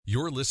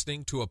You're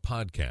listening to a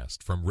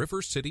podcast from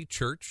River City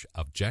Church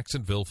of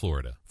Jacksonville,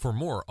 Florida. For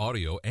more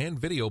audio and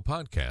video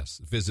podcasts,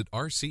 visit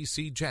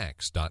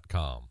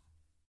rccjax.com.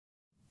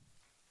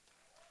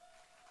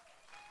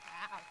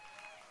 Wow.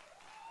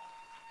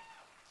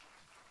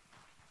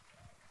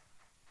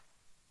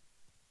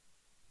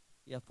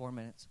 You have 4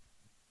 minutes.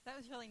 That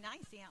was really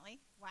nice,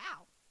 Antley.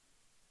 Wow.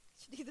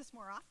 Should do this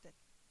more often.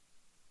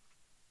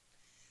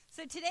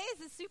 So today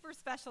is a super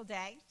special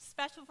day,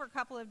 special for a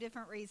couple of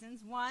different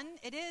reasons. One,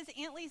 it is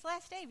Antley's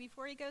last day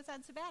before he goes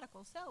on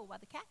sabbatical, so while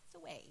the cat's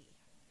away.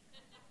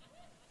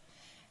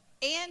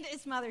 And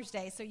it's Mother's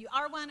Day, so you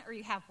are one or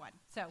you have one.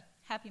 So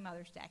happy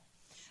Mother's Day.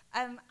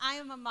 I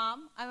am a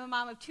mom. I'm a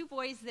mom of two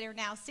boys that are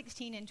now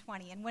 16 and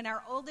 20. And when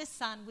our oldest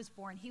son was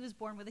born, he was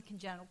born with a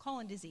congenital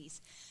colon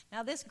disease.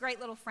 Now, this great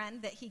little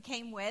friend that he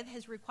came with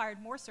has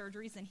required more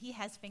surgeries than he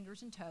has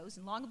fingers and toes.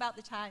 And long about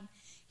the time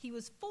he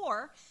was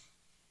 4,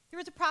 there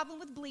was a problem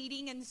with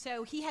bleeding, and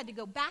so he had to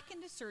go back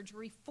into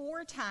surgery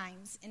 4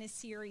 times in a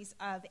series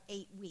of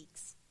 8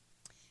 weeks.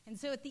 And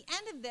so at the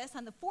end of this,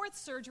 on the 4th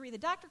surgery, the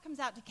doctor comes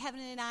out to Kevin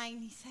and I, and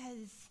he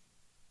says,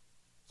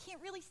 "Can't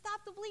really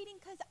stop the bleeding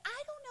because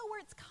I don't know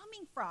where it's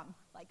coming from."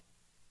 Like,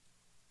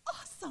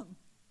 awesome.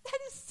 That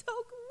is so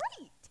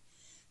great.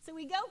 So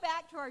we go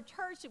back to our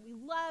church that we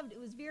loved. It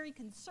was a very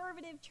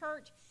conservative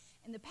church.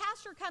 And the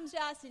pastor comes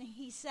to us and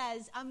he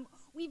says,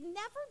 "We've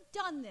never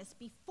done this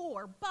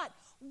before, but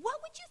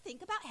what would you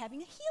think about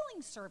having a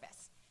healing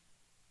service?"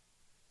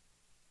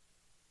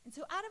 And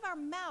so out of our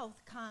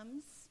mouth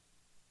comes,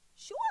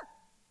 "Sure,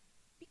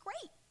 be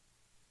great."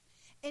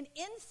 And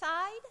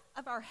inside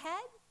of our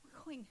head,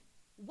 we're going,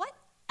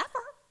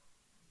 "Whatever.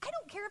 I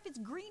don't care if it's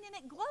green and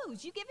it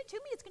glows. You give it to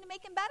me, it's going to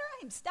make him better."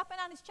 I'm stepping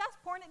on his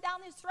chest, pouring it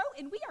down his throat,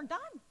 and we are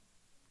done.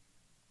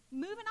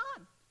 Moving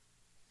on.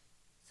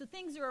 So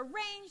things are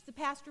arranged. The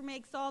pastor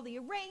makes all the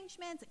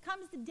arrangements. It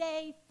comes the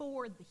day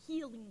for the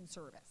healing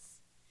service.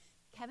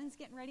 Kevin's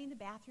getting ready in the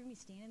bathroom. He's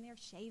standing there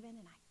shaving,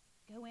 and I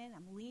go in.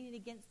 I'm leaning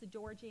against the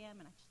door jamb,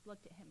 and I just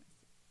looked at him and I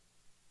said,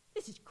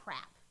 "This is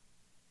crap.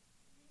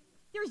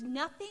 There's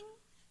nothing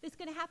that's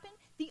going to happen.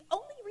 The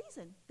only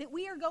reason that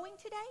we are going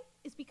today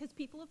is because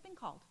people have been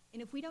called.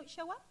 And if we don't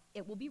show up,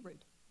 it will be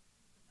rude."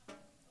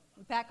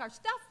 We pack our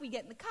stuff. We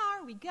get in the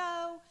car. We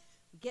go.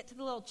 We get to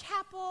the little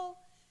chapel.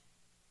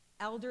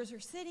 Elders are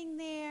sitting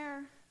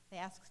there. They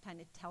ask us kind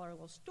of tell our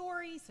little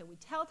story. So we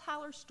tell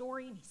Tyler's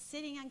story, and he's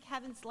sitting on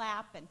Kevin's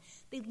lap. And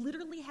they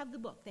literally have the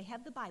book. They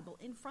have the Bible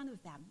in front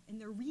of them,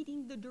 and they're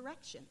reading the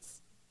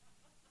directions.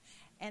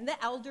 And the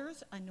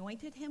elders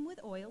anointed him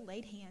with oil,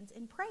 laid hands,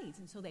 and prayed.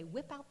 And so they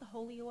whip out the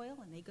holy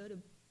oil, and they go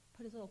to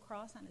put his little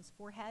cross on his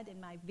forehead.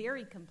 And my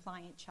very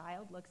compliant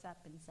child looks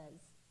up and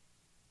says,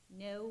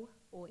 "No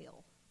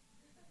oil."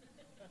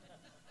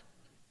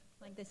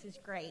 Like, this is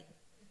great.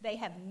 They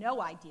have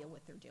no idea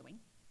what they're doing.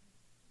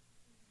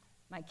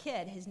 My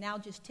kid has now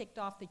just ticked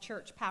off the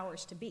church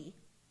powers to be.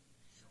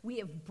 We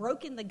have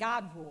broken the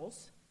God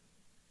rules.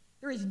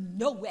 There is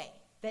no way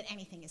that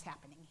anything is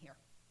happening here.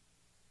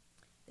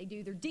 They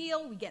do their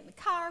deal. We get in the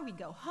car. We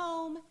go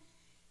home.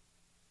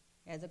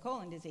 He has a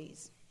colon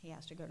disease. He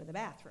has to go to the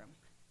bathroom.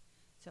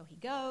 So he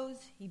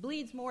goes. He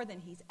bleeds more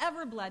than he's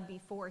ever bled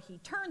before. He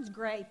turns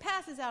gray,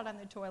 passes out on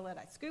the toilet.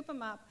 I scoop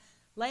him up,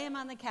 lay him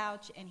on the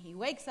couch, and he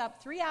wakes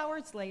up 3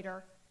 hours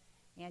later,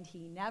 and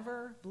he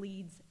never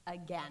bleeds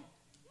again.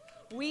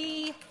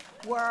 We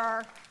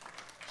were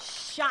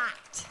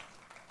shocked.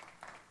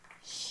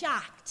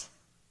 Shocked.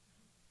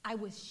 I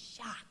was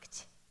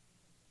shocked.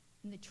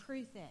 And the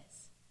truth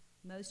is,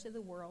 most of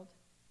the world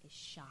is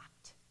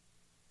shocked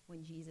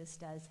when Jesus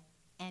does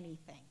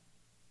anything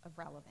of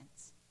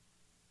relevance.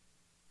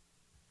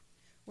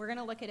 We're going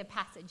to look at a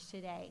passage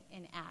today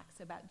in Acts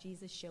about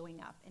Jesus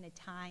showing up in a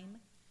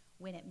time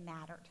when it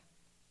mattered.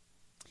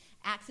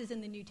 Acts is in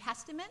the New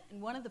Testament,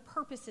 and one of the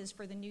purposes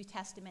for the New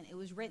Testament, it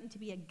was written to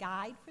be a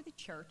guide for the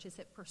church as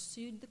it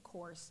pursued the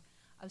course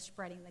of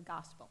spreading the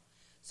gospel.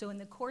 So in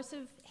the course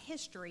of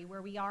history,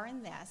 where we are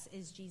in this,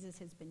 is Jesus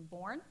has been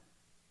born,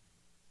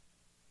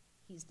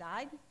 he's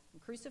died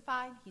and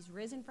crucified, he's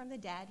risen from the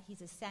dead,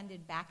 he's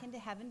ascended back into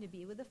heaven to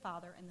be with the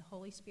Father, and the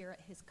Holy Spirit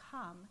has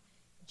come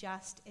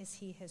just as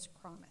he has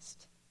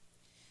promised.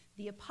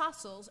 The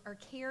apostles are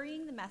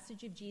carrying the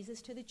message of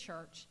Jesus to the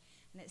church,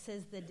 and it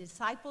says the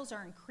disciples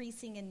are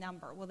increasing in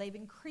number. Well, they've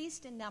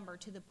increased in number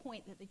to the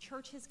point that the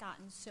church has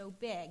gotten so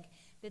big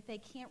that they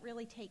can't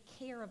really take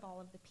care of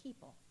all of the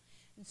people.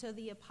 And so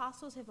the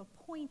apostles have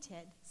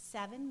appointed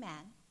 7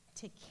 men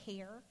to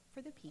care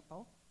for the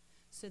people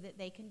so that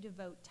they can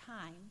devote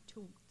time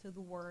to the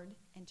word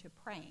and to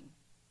praying.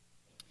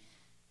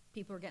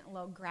 People were getting a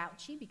little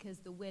grouchy because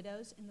the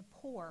widows and the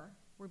poor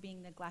were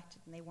being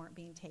neglected and they weren't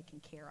being taken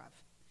care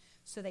of.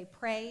 So they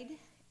prayed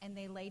and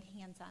they laid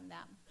hands on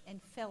them.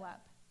 And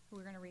Philip, who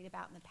we're going to read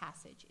about in the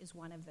passage, is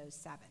one of those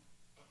 7.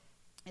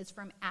 It's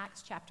from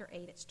Acts chapter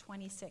 8. It's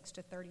 26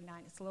 to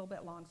 39. It's a little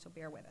bit long, so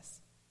bear with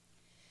us.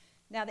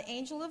 Now the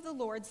angel of the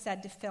Lord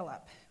said to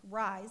Philip,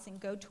 "Rise and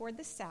go toward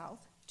the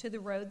south to the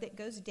road that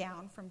goes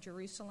down from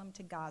Jerusalem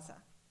to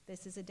Gaza.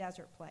 This is a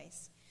desert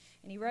place."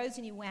 And he rose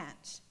and he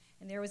went.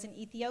 And there was an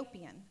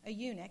Ethiopian, a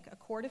eunuch, a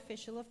court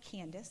official of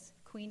Candace,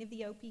 queen of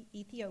the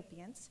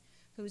Ethiopians,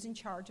 who was in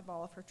charge of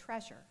all of her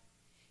treasure.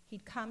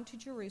 He'd come to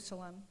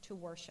Jerusalem to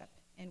worship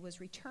and was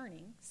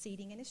returning,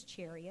 seating in his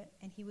chariot,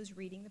 and he was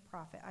reading the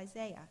prophet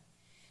Isaiah.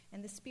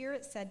 And the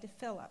Spirit said to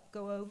Philip,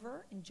 "Go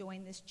over and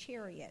join this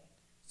chariot."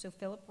 So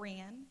Philip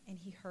ran, and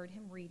he heard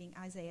him reading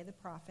Isaiah the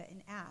prophet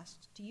and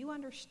asked, "Do you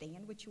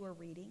understand what you are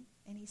reading?"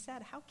 And he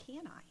said, "How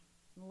can I,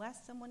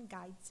 unless someone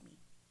guides me?"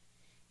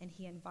 And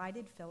he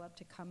invited Philip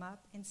to come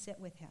up and sit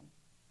with him.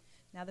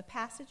 Now the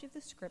passage of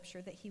the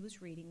scripture that he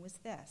was reading was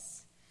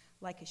this: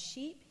 "Like a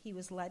sheep he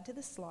was led to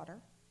the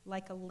slaughter,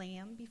 like a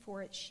lamb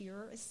before its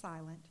shearer is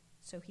silent,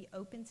 so he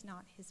opens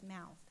not his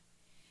mouth.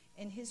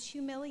 In his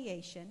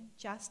humiliation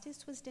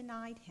justice was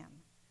denied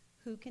him.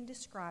 Who can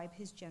describe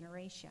his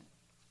generation?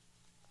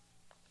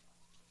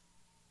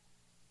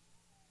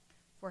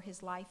 For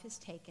his life is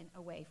taken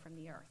away from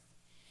the earth."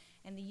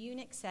 And the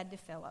eunuch said to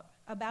Philip,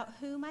 "About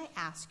whom, I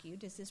ask you,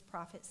 does this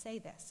prophet say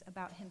this,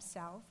 about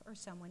himself or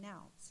someone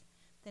else?"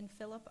 Then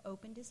Philip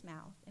opened his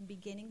mouth, and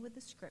beginning with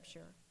the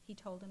scripture, he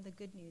told him the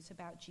good news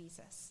about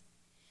Jesus.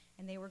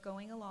 And they were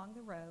going along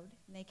the road,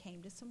 and they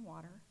came to some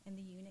water, and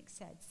the eunuch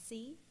said,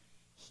 "See,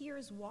 here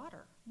is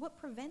water. What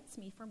prevents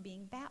me from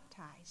being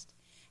baptized?"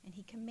 And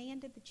he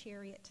commanded the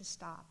chariot to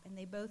stop, and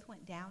they both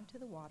went down to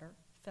the water,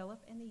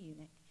 Philip and the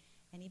eunuch,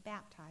 and he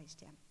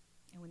baptized him.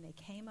 And when they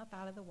came up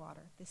out of the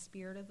water, the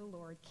Spirit of the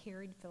Lord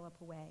carried Philip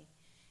away,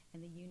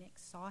 and the eunuch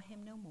saw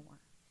him no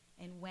more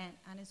and went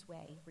on his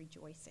way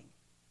rejoicing.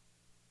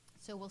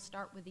 So we'll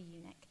start with the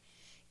eunuch.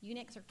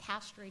 Eunuchs are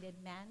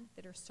castrated men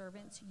that are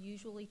servants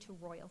usually to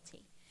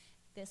royalty.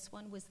 This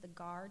one was the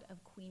guard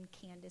of Queen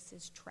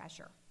Candace's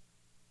treasure.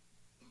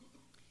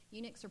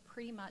 Eunuchs are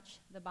pretty much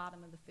the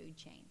bottom of the food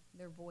chain.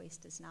 Their voice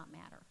does not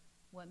matter.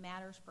 What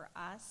matters for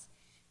us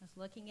is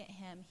looking at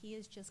him. He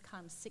has just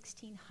come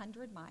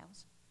 1,600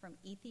 miles from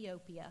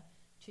Ethiopia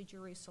to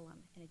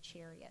Jerusalem in a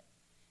chariot.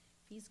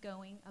 He's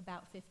going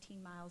about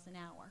 15 miles an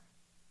hour.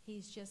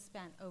 He's just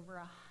spent over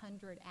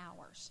 100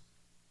 hours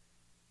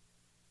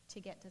to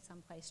get to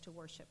some place to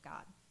worship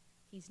God.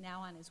 He's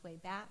now on his way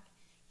back.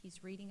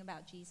 He's reading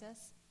about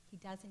Jesus. He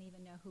doesn't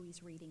even know who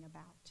he's reading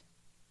about.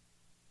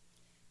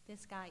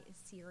 This guy is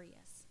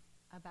serious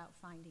about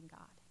finding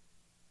God.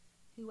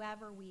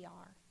 Whoever we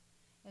are,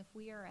 if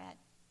we are at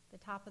the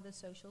top of the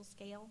social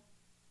scale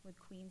with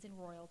queens and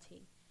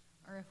royalty,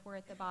 or if we're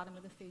at the bottom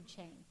of the food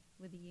chain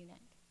with the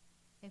eunuch,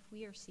 if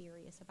we are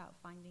serious about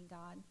finding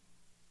God,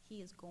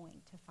 he is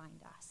going to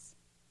find us.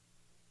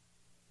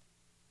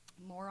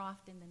 More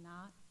often than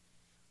not,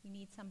 we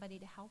need somebody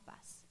to help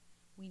us.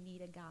 We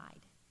need a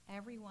guide.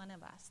 Every one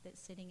of us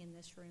that's sitting in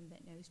this room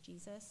that knows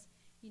Jesus,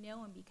 you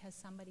know him because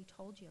somebody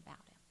told you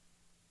about him.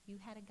 You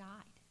had a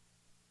guide.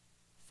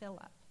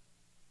 Philip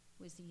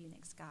was the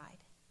eunuch's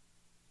guide.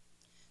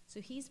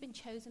 So he's been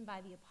chosen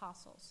by the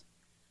apostles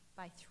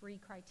by 3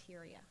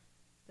 criteria.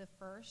 The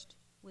first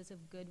was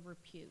of good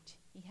repute.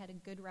 He had a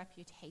good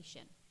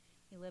reputation.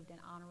 He lived an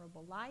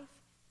honorable life.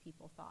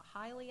 People thought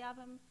highly of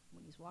him.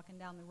 When he's walking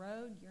down the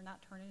road, you're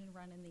not turning and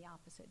running the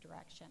opposite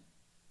direction.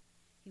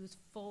 He was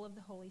full of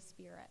the Holy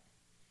Spirit.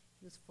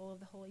 He was full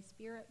of the Holy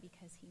Spirit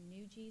because he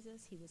knew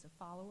Jesus. He was a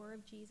follower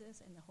of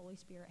Jesus, and the Holy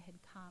Spirit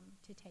had come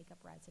to take up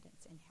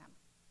residence in him.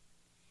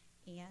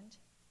 And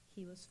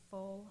he was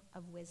full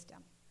of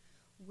wisdom.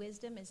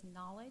 Wisdom is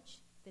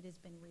knowledge that has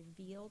been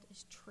revealed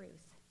as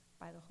truth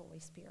by the Holy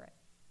Spirit.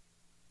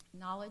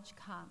 Knowledge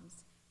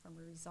comes from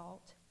a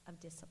result of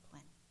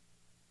discipline.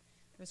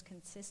 There was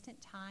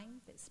consistent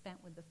time that's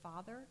spent with the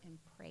Father in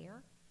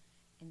prayer,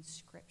 in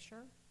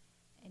Scripture,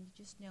 and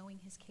just knowing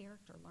his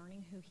character,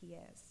 learning who he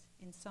is.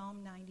 In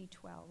Psalm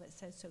 90:12, it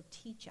says, "So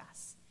teach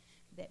us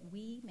that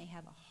we may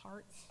have a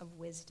heart of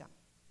wisdom."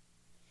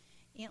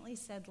 Aunt Lee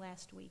said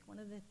last week, one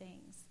of the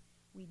things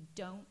we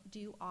don't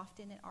do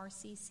often at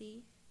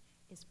RCC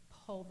is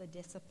pull the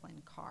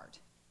discipline card.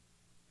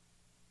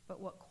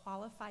 But what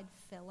qualified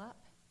Philip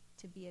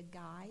to be a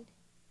guide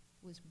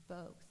was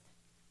both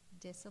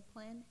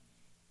discipline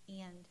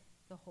and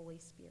the Holy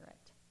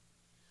Spirit.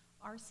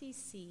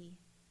 RCC,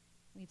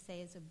 we'd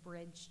say, is a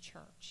bridge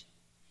church.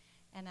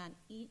 And on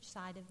each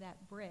side of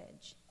that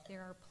bridge,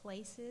 there are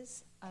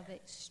places of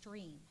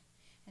extreme.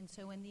 And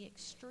so in the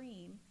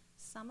extreme,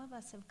 some of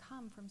us have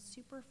come from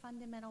super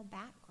fundamental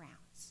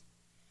backgrounds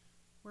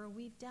where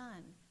we've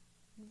done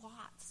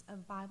lots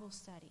of Bible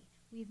study.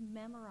 We've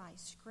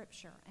memorized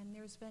Scripture, and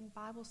there's been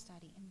Bible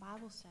study and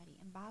Bible study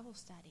and Bible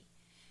study.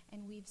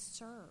 And we've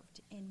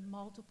served in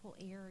multiple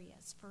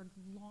areas for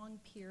long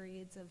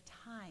periods of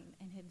time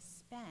and have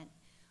spent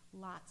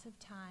lots of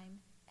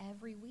time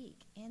every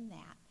week in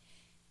that.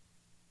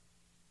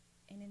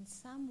 And in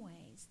some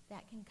ways,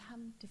 that can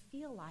come to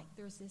feel like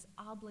there's this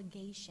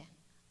obligation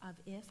of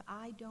if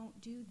I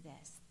don't do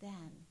this,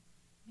 then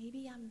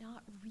maybe I'm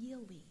not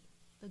really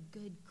the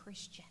good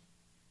Christian.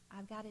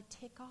 I've got to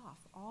tick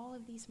off all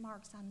of these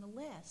marks on the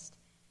list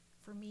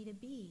for me to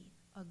be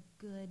a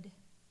good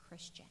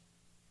Christian.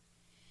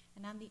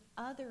 And on the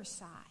other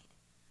side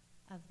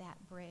of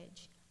that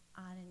bridge,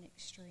 on an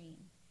extreme.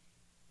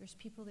 There's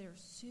people that are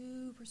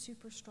super,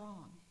 super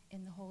strong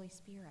in the Holy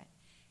Spirit.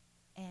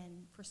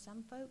 And for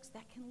some folks,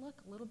 that can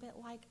look a little bit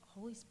like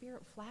Holy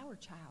Spirit flower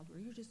child, where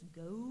you're just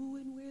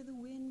going where the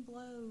wind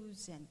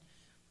blows, and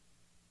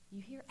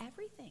you hear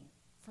everything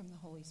from the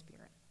Holy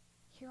Spirit.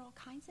 Hear all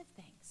kinds of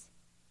things.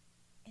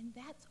 And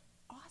that's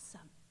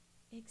awesome,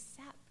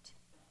 except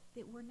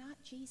that we're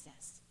not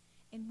Jesus.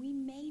 And we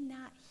may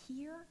not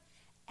hear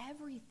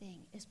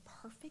everything as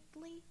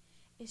perfectly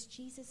as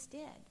Jesus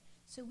did.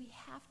 So we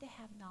have to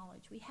have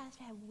knowledge. We have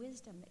to have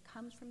wisdom that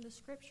comes from the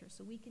Scripture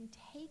so we can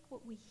take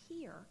what we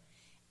hear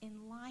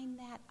and line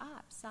that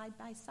up side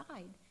by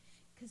side.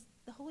 Because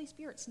the Holy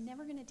Spirit's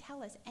never going to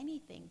tell us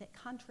anything that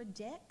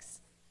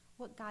contradicts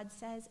what God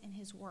says in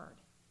His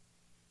Word.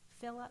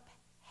 Philip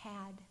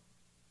had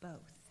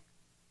both.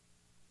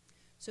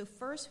 So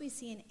first we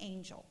see an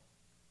angel.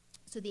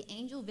 So the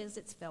angel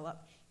visits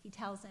Philip. He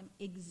tells him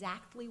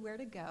exactly where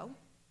to go.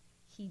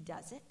 He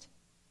does it.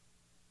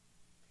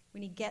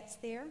 When he gets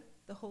there,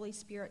 the Holy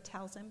Spirit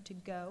tells him to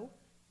go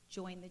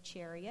join the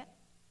chariot.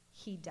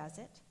 He does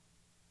it.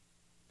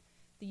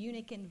 The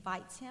eunuch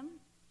invites him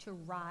to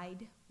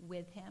ride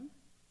with him.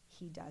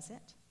 He does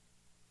it.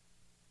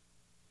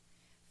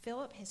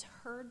 Philip has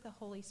heard the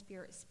Holy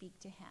Spirit speak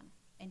to him,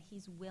 and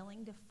he's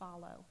willing to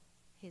follow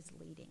his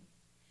leading.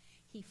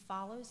 He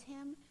follows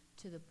him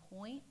to the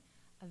point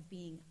of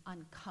being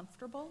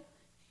uncomfortable.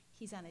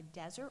 He's on a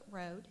desert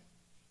road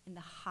in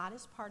the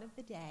hottest part of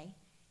the day,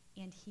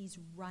 and he's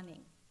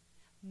running.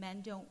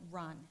 Men don't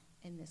run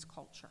in this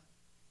culture.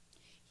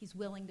 He's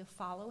willing to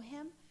follow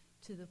him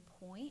to the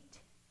point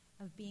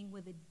of being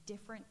with a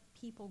different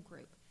people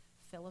group.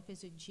 Philip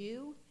is a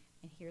Jew,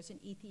 and here's an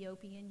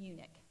Ethiopian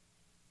eunuch.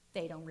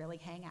 They don't really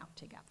hang out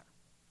together.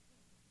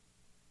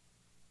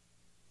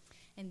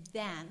 And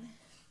then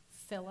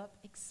Philip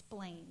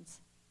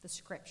explains the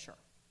Scripture.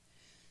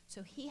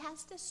 So he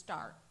has to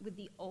start with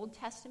the Old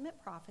Testament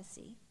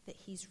prophecy that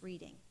he's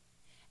reading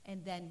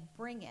and then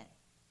bring it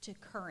to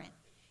current.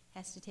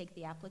 Has to take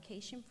the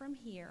application from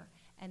here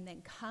and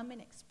then come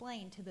and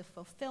explain to the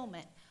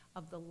fulfillment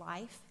of the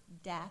life,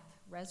 death,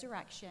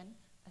 resurrection,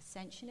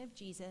 ascension of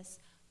Jesus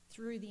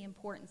through the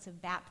importance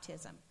of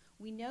baptism.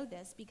 We know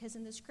this because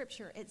in the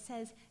Scripture it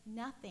says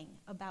nothing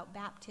about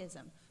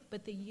baptism.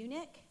 But the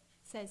eunuch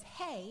says,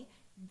 hey,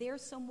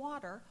 there's some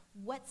water.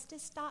 What's to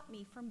stop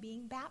me from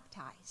being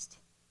baptized?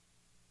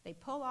 They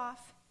pull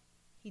off.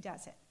 He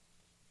does it.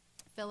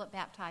 Philip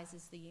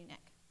baptizes the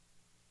eunuch.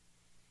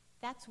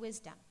 That's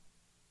wisdom.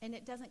 And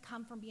it doesn't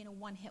come from being a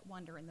one-hit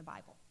wonder in the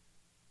Bible.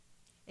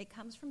 It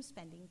comes from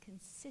spending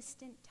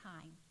consistent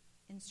time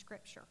in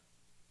Scripture.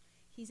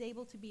 He's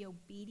able to be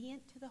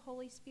obedient to the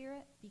Holy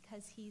Spirit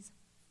because he's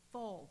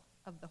full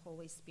of the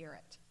Holy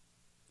Spirit.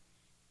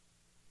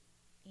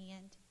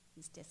 And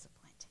he's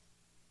disciplined.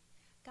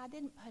 God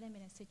didn't put him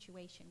in a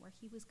situation where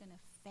he was going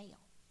to fail.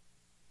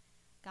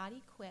 God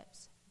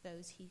equips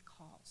those he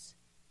calls.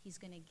 He's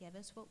going to give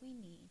us what we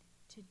need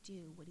to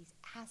do what he's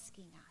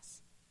asking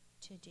us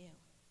to do.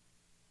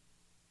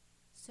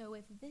 So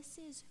if this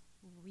is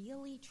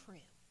really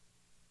true,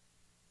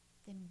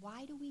 then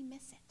why do we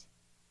miss it?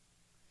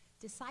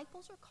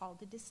 Disciples are called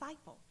to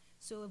disciple.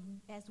 So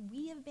as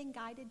we have been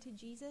guided to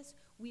Jesus,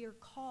 we are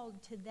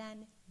called to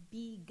then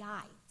be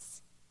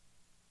guides.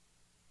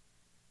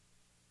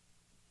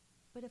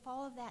 But if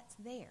all of that's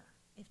there,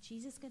 if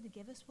Jesus is going to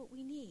give us what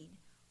we need,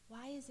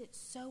 why is it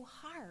so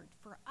hard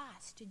for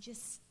us to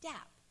just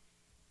step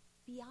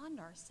beyond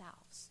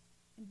ourselves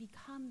and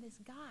become this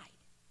guide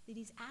that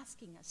he's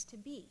asking us to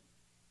be?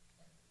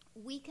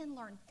 We can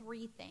learn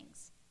three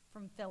things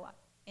from Philip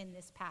in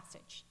this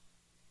passage.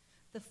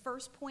 The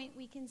first point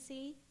we can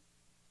see,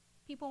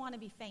 people want to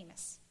be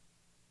famous.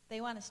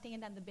 They want to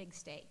stand on the big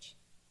stage.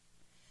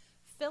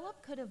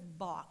 Philip could have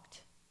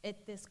balked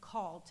at this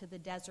call to the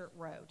desert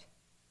road.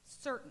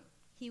 Certain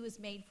he was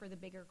made for the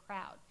bigger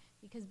crowd,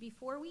 because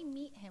before we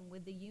meet him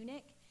with the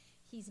eunuch,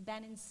 he's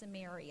been in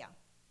Samaria.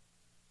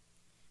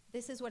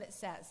 This is what it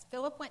says.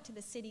 Philip went to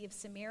the city of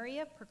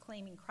Samaria,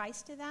 proclaiming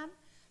Christ to them.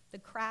 The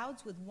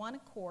crowds with one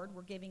accord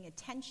were giving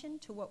attention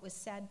to what was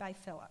said by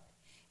Philip,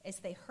 as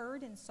they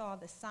heard and saw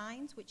the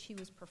signs which he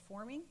was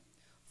performing.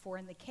 For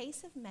in the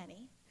case of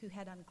many who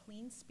had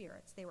unclean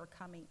spirits, they were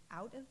coming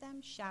out of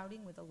them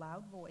shouting with a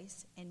loud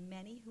voice, and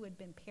many who had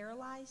been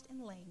paralyzed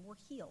and lame were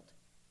healed.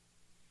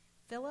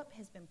 Philip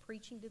has been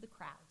preaching to the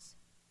crowds.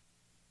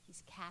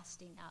 He's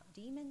casting out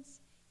demons.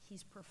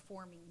 He's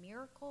performing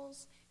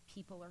miracles.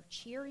 People are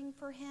cheering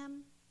for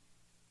him.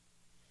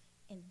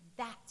 And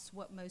that's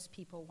what most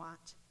people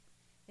want.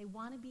 They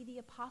want to be the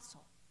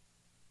apostle,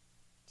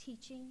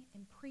 teaching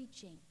and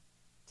preaching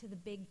to the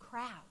big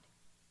crowd.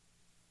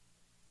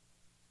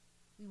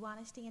 We want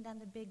to stand on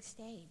the big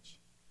stage.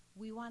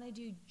 We want to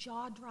do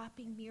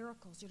jaw-dropping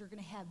miracles that are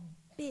going to have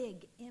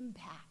big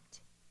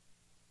impact.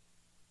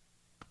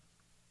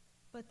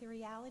 But the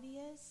reality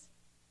is,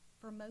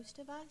 for most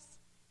of us,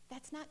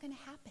 that's not going to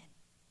happen.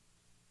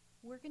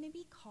 We're going to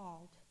be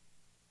called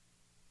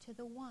to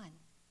the one.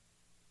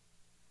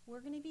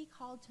 We're going to be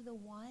called to the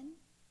one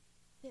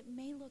that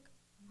may look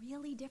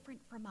really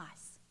different from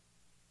us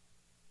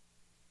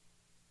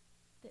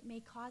that may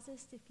cause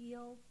us to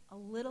feel a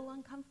little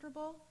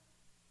uncomfortable,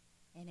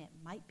 and it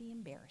might be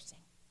embarrassing.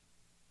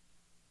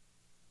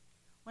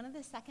 One of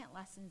the second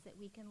lessons that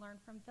we can learn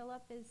from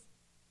Philip is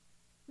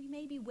we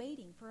may be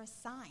waiting for a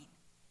sign.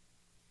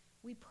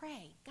 We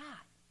pray,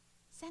 God,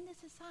 send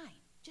us a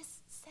sign.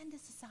 Just send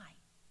us a sign.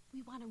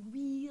 We want to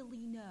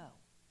really know.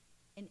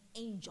 An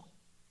angel.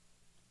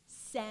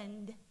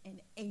 Send an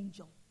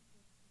angel.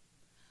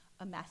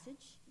 A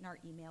message in our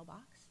email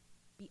box.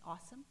 Be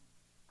awesome.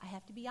 I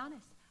have to be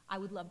honest. I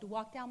would love to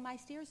walk down my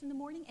stairs in the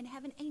morning and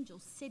have an angel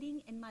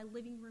sitting in my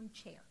living room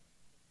chair.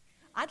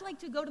 I'd like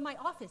to go to my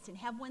office and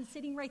have one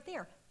sitting right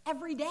there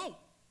every day.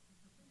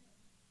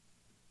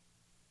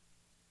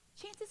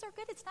 Chances are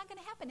good it's not going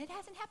to happen. It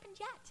hasn't happened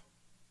yet.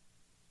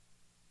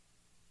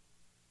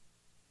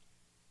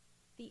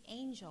 The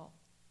angel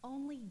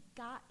only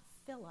got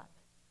Philip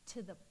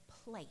to the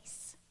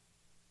place.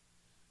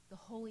 The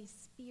Holy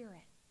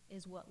Spirit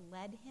is what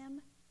led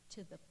him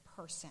to the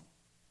person.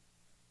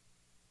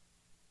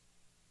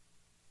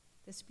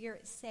 The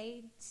Spirit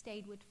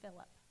stayed with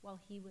Philip while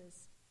he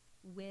was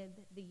with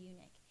the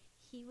eunuch.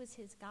 He was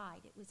his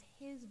guide. It was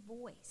his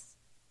voice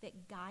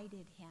that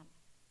guided him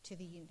to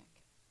the eunuch.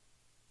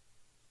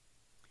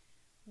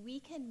 We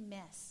can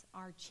miss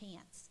our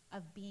chance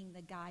of being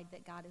the guide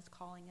that God is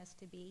calling us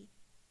to be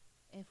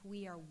if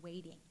we are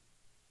waiting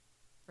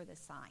for the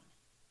sign.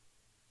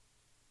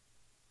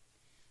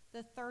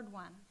 The third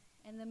one,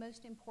 and the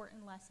most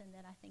important lesson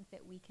that I think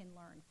that we can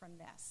learn from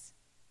this.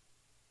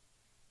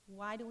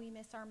 Why do we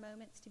miss our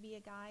moments to be a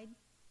guide?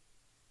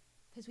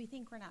 Because we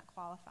think we're not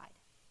qualified.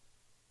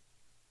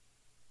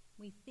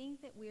 We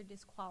think that we're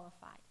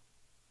disqualified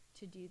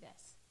to do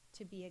this,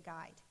 to be a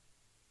guide.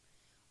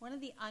 One of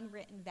the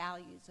unwritten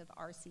values of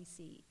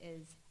RCC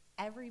is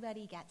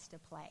everybody gets to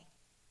play.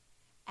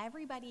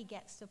 Everybody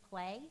gets to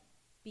play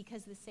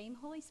because the same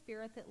Holy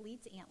Spirit that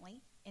leads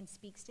Antley and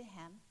speaks to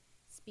him,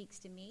 speaks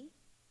to me,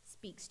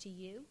 speaks to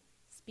you,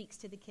 speaks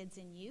to the kids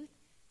and youth,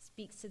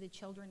 speaks to the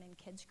children and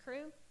kids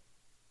crew.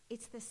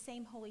 It's the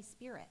same Holy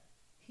Spirit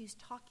who's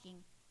talking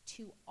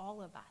to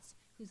all of us,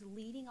 who's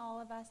leading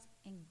all of us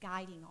and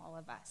guiding all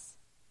of us.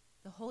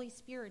 The Holy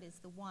Spirit is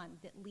the one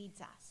that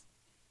leads us.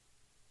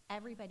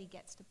 Everybody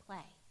gets to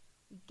play.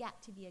 We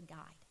get to be a guide.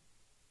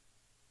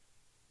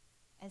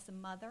 As a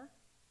mother,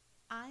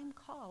 I'm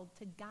called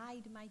to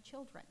guide my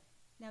children.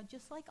 Now,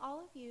 just like all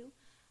of you,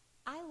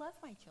 I love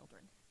my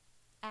children.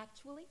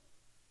 Actually,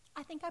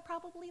 I think I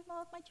probably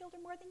love my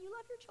children more than you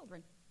love your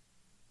children.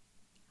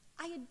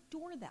 I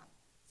adore them.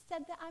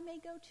 Said that I may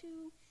go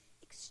to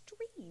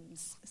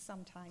extremes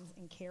sometimes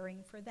in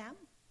caring for them.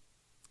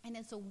 And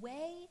it's a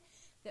way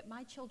that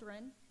my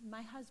children,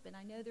 my husband,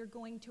 I know they're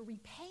going to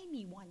repay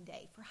me one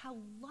day for how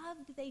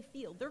loved they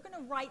feel. They're going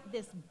to write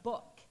this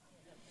book.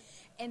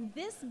 And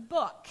this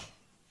book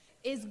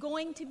is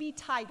going to be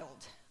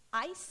titled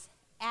Ice,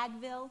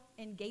 Advil,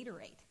 and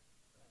Gatorade.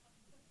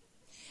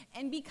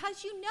 And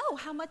because you know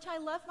how much I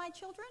love my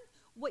children,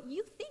 what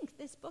you think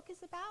this book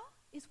is about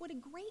is what a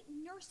great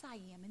nurse I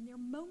am in their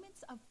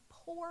moments of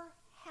poor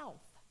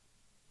health.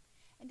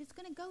 And it's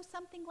going to go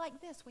something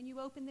like this when you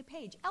open the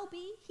page. LB,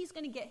 he's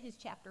going to get his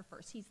chapter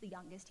first. He's the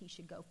youngest. He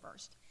should go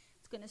first.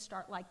 It's going to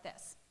start like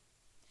this.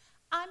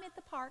 I'm at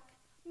the park.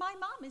 My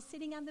mom is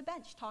sitting on the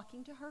bench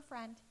talking to her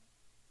friend.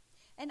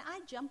 And I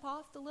jump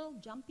off the little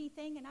jumpy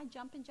thing, and I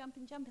jump and jump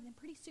and jump, and then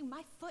pretty soon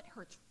my foot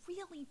hurts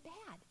really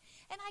bad.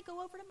 And I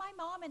go over to my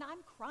mom, and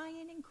I'm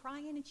crying,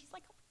 and she's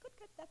like, oh, good,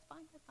 that's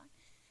fine.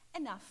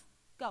 Enough.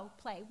 Go,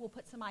 play. We'll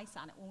put some ice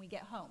on it when we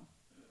get home.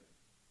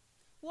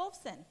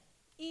 Wolfson,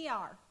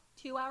 ER,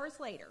 2 hours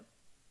later,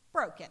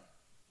 broken.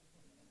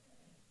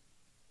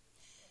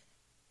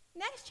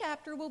 Next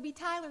chapter will be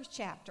Tyler's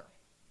chapter.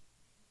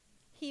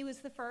 He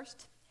was the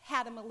first,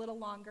 had him a little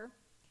longer.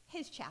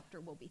 His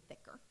chapter will be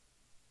thicker.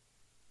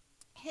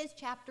 His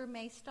chapter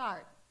may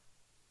start.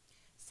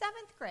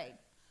 7th grade,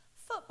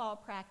 football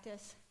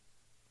practice.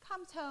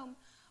 Comes home,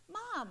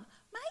 Mom,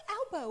 my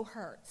elbow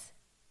hurts.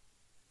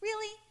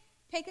 Really?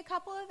 Take a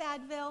couple of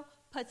Advil,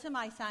 put some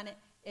ice on it,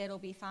 it'll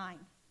be fine.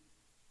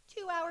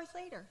 2 hours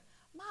later,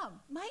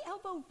 Mom, my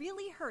elbow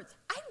really hurts.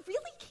 I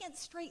really can't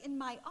straighten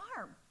my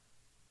arm.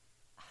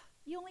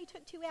 You only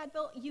took 2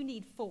 Advil, you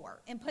need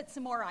 4, and put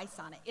some more ice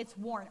on it. It's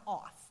worn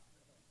off.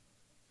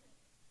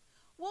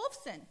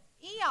 Wolfson,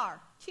 ER,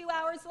 2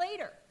 hours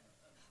later,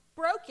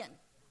 broken.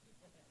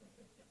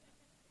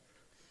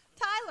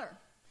 Tyler,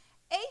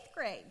 8th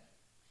grade,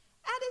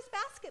 at his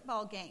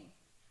basketball game.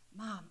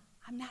 Mom,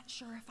 I'm not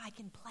sure if I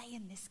can play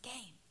in this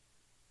game.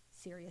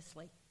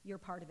 Seriously, you're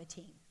part of a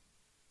team.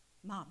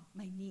 Mom,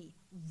 my knee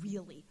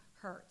really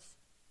hurts.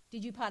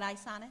 Did you put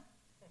ice on it?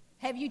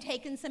 Have you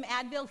taken some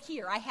Advil?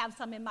 Here, I have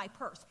some in my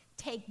purse.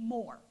 Take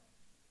more.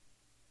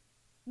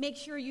 Make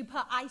sure you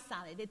put ice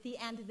on it at the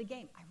end of the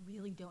game. I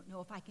really don't know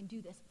if I can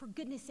do this. For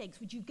goodness sakes,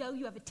 would you go?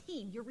 You have a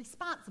team. You're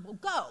responsible.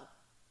 Go.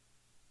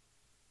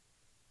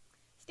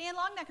 Stan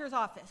Longnecker's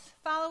office,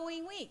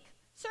 following week.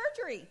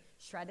 Surgery,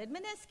 shredded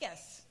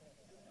meniscus.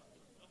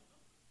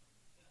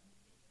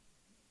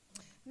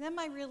 And then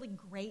my really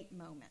great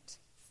moment.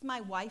 It's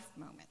my wife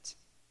moment.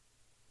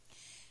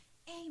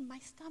 Hey, my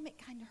stomach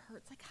kind of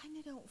hurts. I kind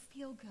of don't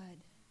feel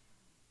good.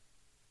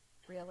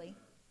 Really?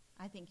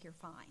 I think you're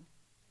fine.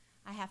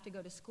 I have to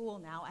go to school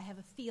now. I have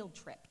a field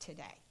trip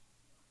today.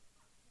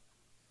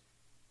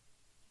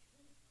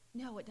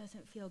 No, it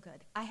doesn't feel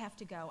good. I have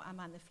to go. I'm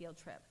on the field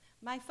trip.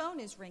 My phone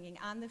is ringing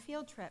on the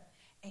field trip.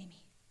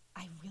 Amy,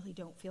 I really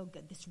don't feel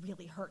good. This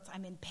really hurts.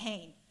 I'm in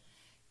pain.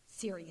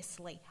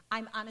 Seriously,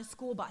 I'm on a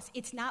school bus.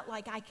 It's not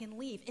like I can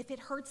leave. If it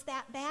hurts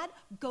that bad,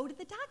 go to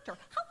the doctor.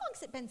 How long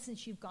has it been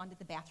since you've gone to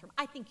the bathroom?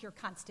 I think you're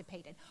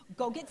constipated.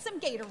 Go get some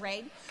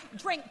Gatorade.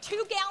 Drink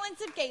 2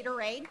 gallons of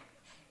Gatorade.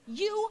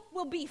 You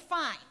will be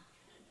fine.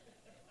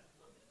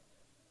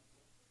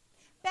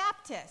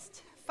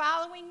 Baptist,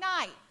 following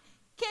night,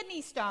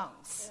 kidney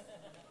stones.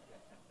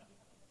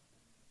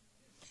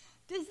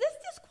 Does this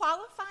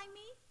disqualify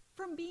me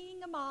from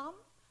being a mom?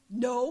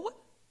 No.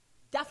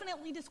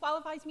 Definitely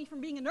disqualifies me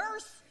from being a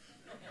nurse.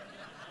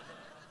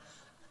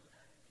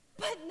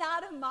 But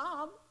not a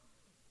mom.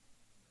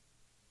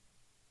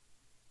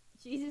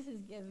 Jesus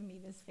has given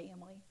me this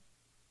family.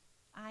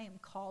 I am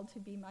called to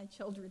be my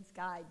children's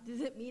guide.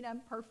 Does it mean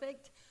I'm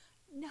perfect?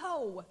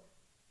 No.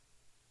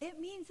 It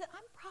means that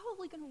I'm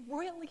probably going to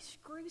royally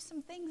screw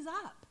some things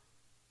up.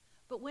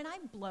 But when I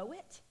blow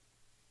it,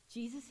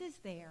 Jesus is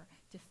there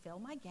to fill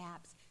my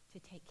gaps, to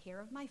take care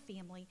of my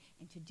family,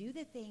 and to do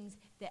the things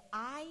that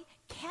I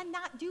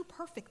cannot do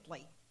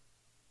perfectly.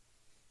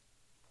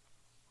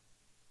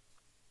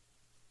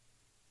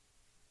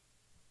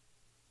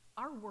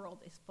 Our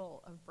world is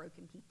full of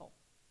broken people.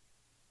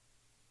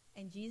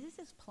 And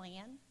Jesus'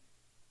 plan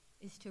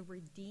is to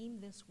redeem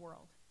this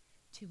world,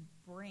 to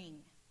bring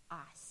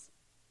us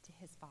to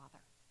his Father,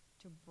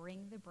 to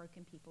bring the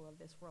broken people of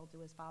this world to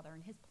his Father.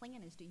 And his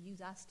plan is to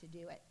use us to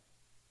do it.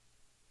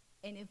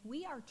 And if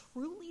we are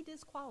truly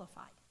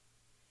disqualified,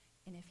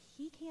 and if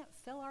he can't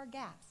fill our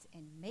gaps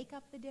and make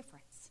up the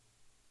difference,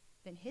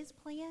 then his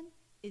plan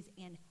is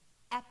an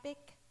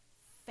epic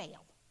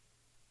fail.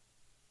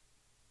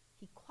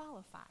 He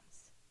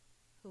qualifies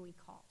who he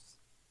calls.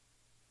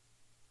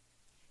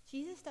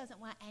 Jesus doesn't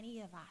want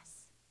any of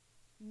us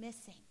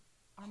missing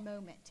our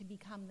moment to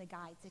become the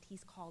guides that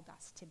he's called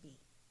us to be.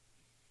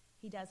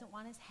 He doesn't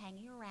want us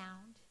hanging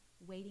around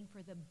waiting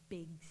for the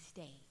big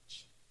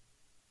stage.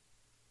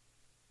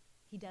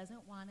 He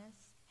doesn't want us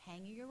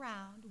hanging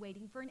around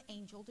waiting for an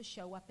angel to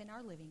show up in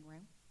our living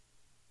room.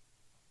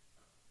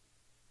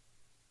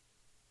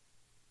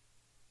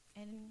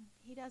 And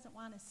he doesn't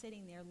want us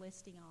sitting there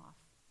listing off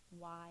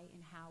why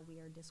and how we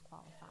are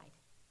disqualified.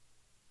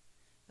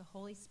 The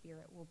Holy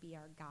Spirit will be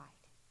our guide.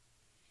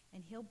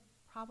 And he'll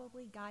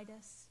probably guide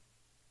us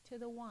to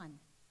the one.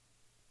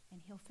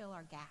 And he'll fill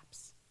our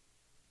gaps.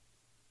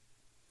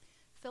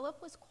 Philip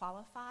was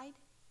qualified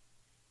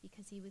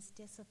because he was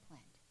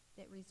disciplined.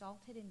 That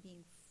resulted in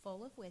being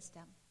full of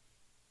wisdom,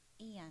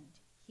 and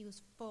he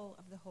was full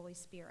of the Holy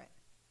Spirit.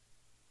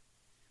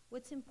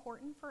 What's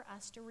important for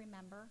us to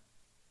remember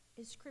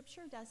is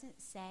Scripture doesn't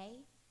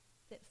say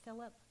that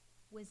Philip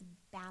was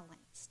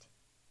balanced.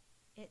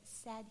 It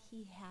said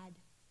he had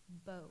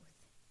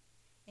both.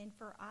 And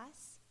for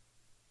us,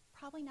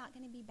 probably not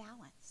going to be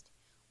balanced.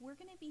 We're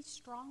going to be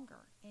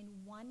stronger in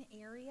one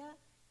area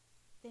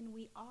than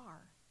we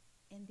are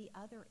in the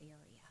other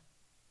area.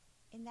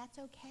 And that's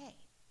okay.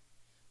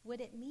 What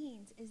it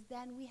means is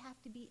then we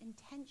have to be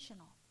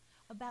intentional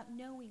about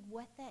knowing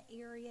what that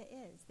area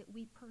is, that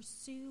we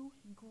pursue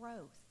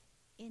growth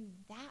in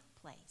that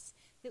place,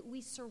 that we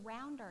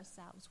surround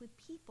ourselves with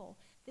people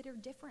that are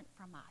different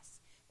from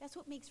us. That's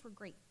what makes for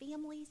great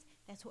families.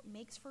 That's what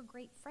makes for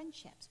great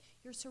friendships.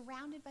 You're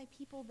surrounded by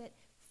people that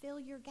fill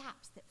your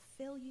gaps, that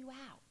fill you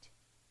out.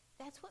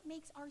 That's what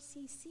makes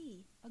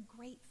RCC a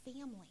great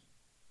family,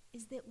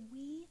 is that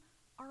we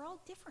are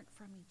all different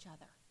from each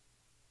other.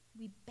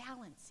 We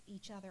balance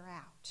each other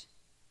out.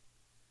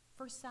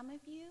 For some of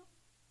you,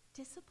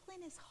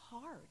 discipline is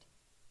hard.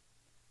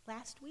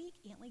 Last week,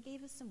 Antley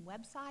gave us some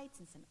websites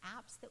and some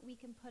apps that we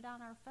can put on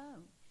our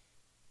phone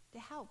to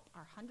help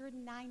our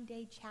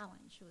 109-day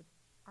challenge with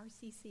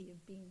RCC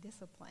of being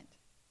disciplined.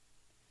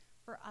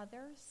 For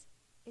others,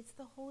 it's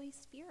the Holy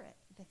Spirit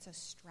that's a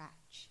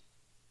stretch.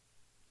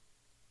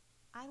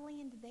 I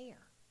land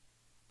there,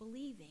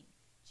 believing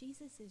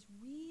Jesus is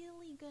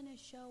really going to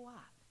show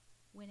up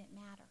when it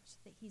matters,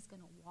 that he's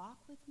going to walk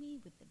with me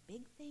with the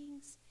big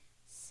things,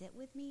 sit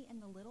with me in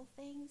the little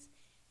things,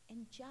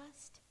 and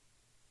just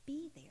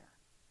be there.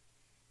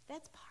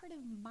 That's part of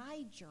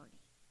my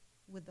journey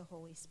with the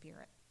Holy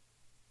Spirit.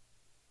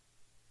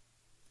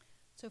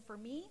 So for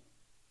me,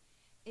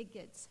 it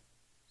gets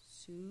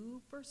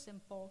super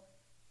simple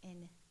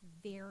and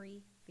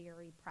very,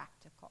 very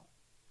practical.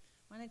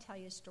 I want to tell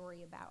you a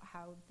story about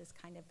how this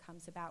kind of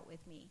comes about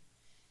with me.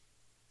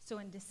 So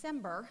in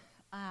December,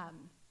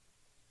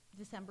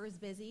 December is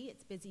busy.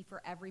 It's busy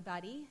for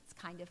everybody. It's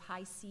kind of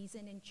high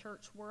season in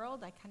church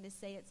world. I kind of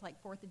say it's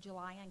like 4th of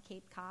July on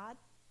Cape Cod.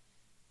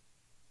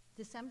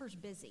 December's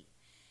busy.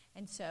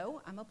 And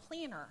so I'm a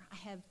planner. I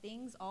have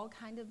things all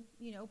kind of,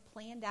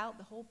 planned out.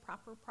 The whole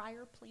proper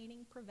prior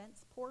planning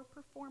prevents poor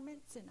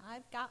performance. And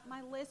I've got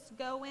my list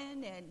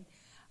going, and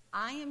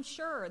I am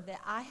sure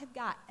that I have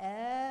got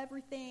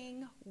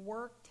everything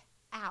worked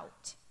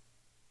out.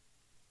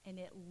 And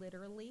it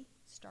literally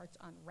starts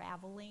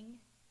unraveling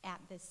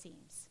at the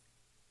seams.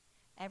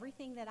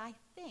 Everything that I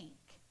think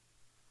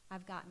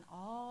I've gotten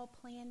all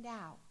planned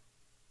out,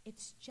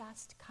 it's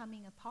just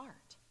coming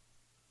apart.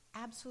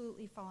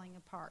 Absolutely falling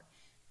apart.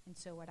 And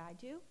so what I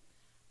do,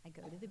 I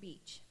go to the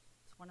beach.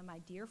 It's one of my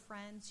dear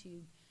friends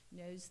who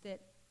knows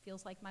that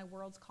feels like my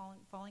world's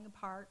falling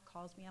apart,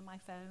 calls me on my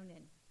phone,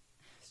 and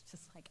it's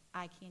just like,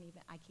 I can't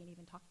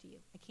even talk to you.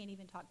 I can't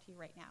even talk to you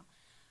right now.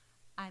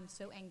 I'm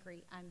so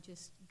angry. I'm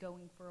just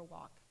going for a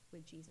walk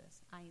with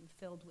Jesus. I am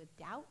filled with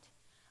doubt.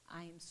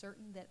 I am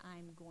certain that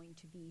I'm going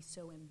to be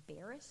so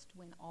embarrassed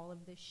when all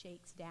of this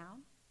shakes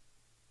down.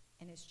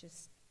 And it's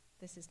just,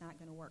 this is not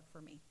going to work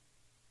for me.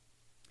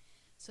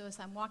 So as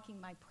I'm walking,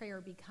 my prayer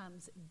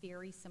becomes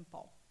very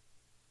simple.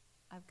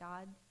 Of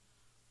God,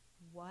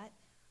 what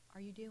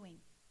are you doing?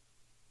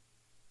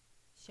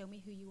 Show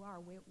me who you are.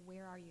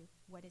 Where are you?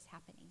 What is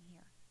happening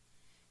here?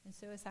 And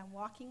so as I'm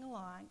walking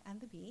along on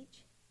the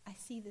beach, I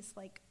see this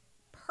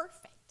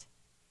perfect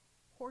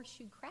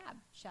horseshoe crab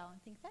shell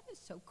and think, that is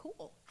so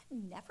cool. I've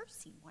never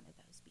seen one of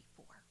those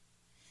before.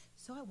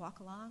 So I walk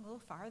along a little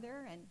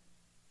farther, and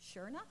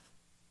sure enough,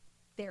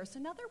 there's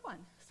another one.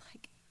 It's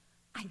like,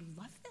 I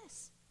love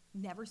this.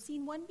 Never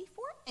seen one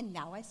before, and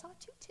now I saw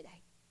two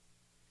today.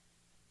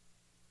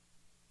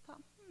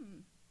 Thought,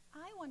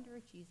 I wonder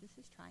if Jesus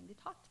is trying to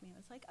talk to me. I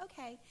was like,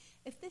 okay,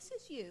 if this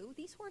is you,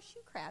 these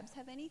horseshoe crabs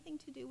have anything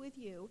to do with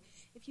you,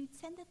 if you'd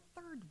send a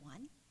third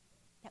one,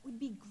 that would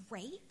be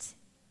great.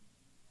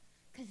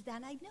 Because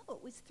then I'd know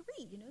it was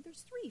three.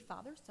 There's three,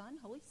 Father, Son,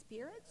 Holy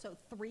Spirit. So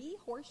 3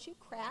 horseshoe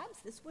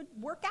crabs. This would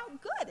work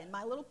out good in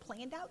my little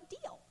planned out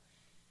deal.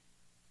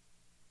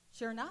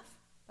 Sure enough,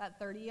 about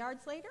 30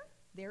 yards later,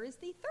 there is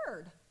the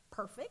third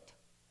perfect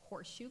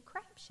horseshoe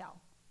crab shell.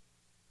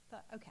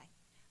 Thought, okay,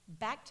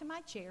 back to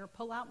my chair,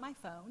 pull out my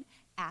phone,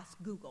 ask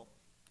Google,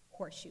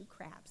 horseshoe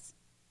crabs.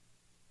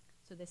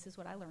 So this is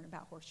what I learned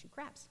about horseshoe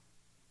crabs.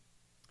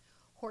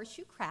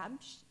 Horseshoe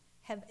crabs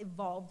have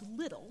evolved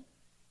little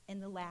in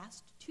the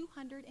last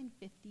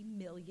 250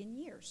 million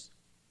years.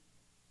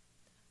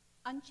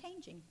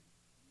 Unchanging.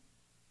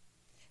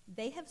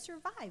 They have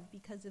survived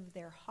because of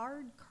their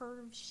hard,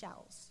 curved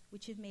shells,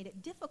 which have made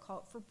it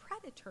difficult for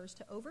predators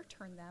to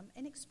overturn them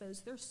and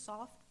expose their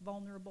soft,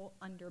 vulnerable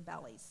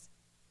underbellies.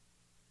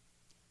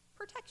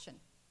 Protection.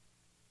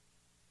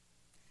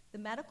 The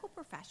medical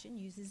profession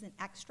uses an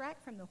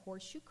extract from the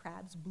horseshoe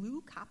crab's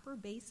blue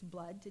copper-based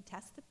blood to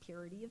test the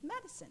purity of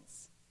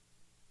medicines.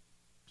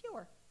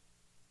 Pure.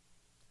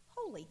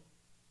 Holy.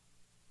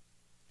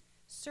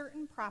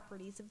 Certain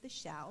properties of the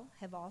shell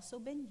have also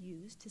been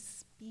used to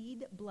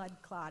speed blood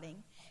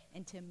clotting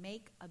and to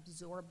make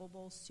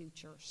absorbable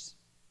sutures.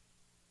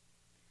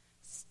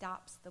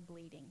 Stops the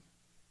bleeding.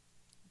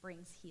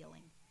 Brings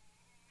healing.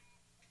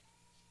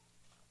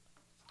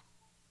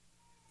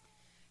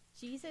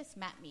 Jesus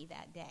met me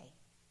that day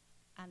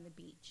on the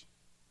beach.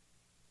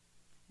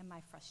 In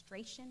my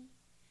frustration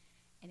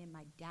and in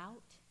my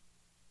doubt.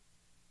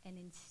 And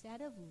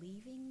instead of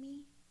leaving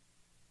me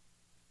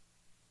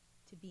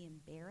to be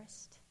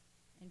embarrassed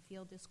and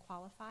feel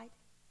disqualified,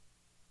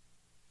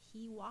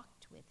 he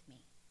walked with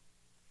me.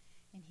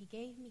 And he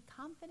gave me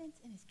confidence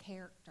in his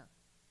character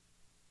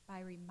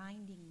by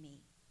reminding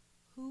me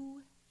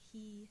who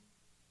he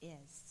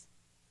is.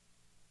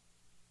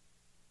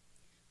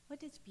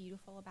 What is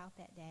beautiful about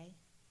that day?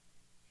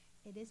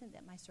 It isn't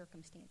that my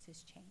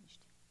circumstances changed,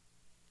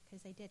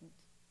 because they didn't.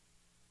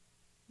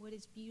 What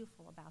is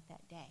beautiful about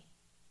that day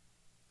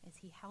is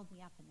he held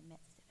me up in the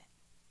midst of it.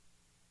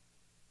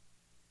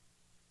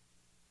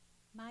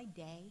 My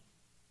day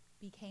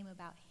became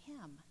about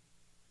him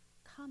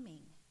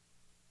coming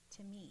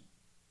to me.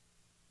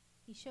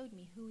 He showed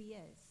me who he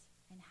is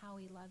and how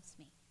he loves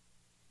me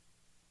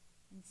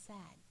and said,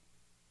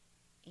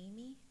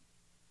 Amy,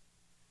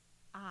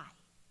 I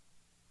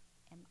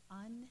am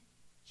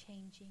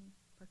unchanging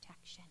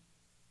protection.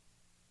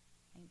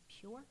 I am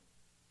pure.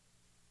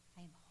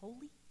 I am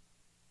holy.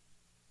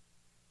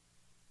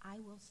 I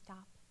will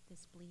stop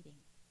this bleeding.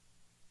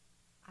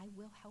 I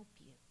will help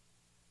you.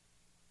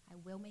 I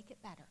will make it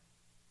better.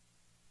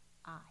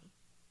 I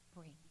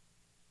bring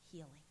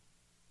healing.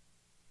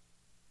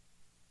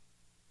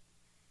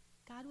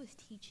 God was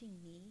teaching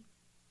me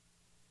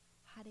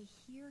how to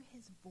hear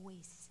his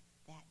voice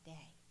that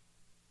day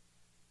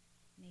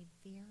in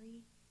a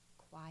very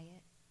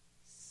quiet,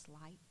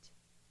 slight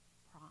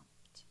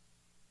prompt.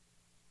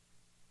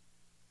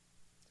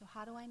 So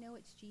how do I know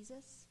it's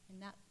Jesus and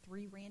not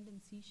 3 random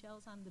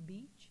seashells on the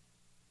beach?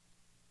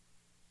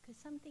 Because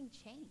something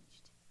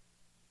changed.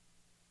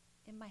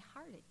 In my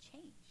heart, it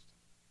changed.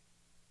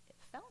 It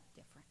felt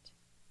different.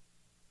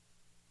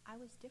 I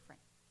was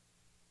different.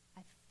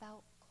 I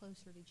felt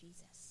closer to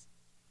Jesus.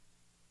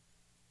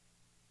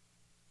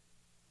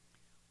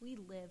 We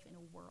live in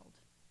a world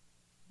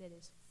that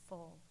is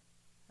full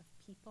of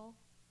people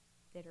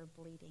that are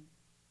bleeding.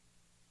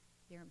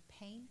 They're in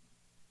pain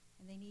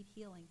and they need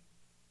healing.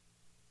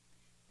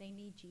 They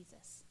need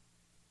Jesus.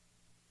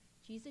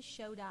 Jesus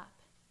showed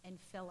up in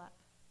Philip,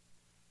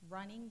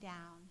 running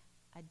down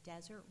a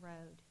desert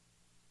road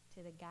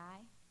to the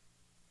guy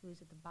who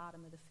was at the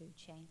bottom of the food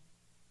chain.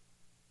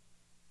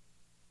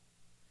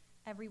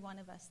 Every one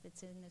of us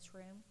that's in this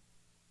room,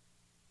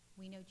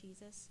 we know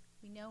Jesus.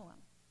 We know him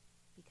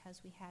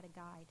because we had a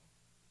guide.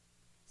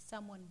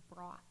 Someone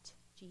brought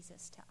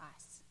Jesus to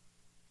us.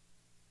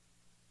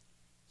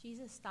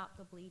 Jesus stopped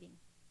the bleeding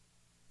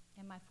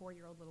in my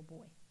 4-year-old little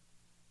boy.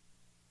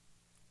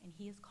 And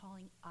he is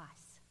calling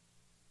us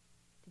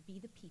to be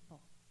the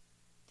people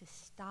to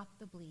stop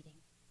the bleeding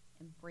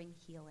and bring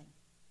healing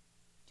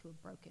to a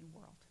broken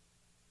world.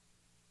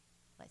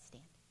 Let's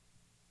stand.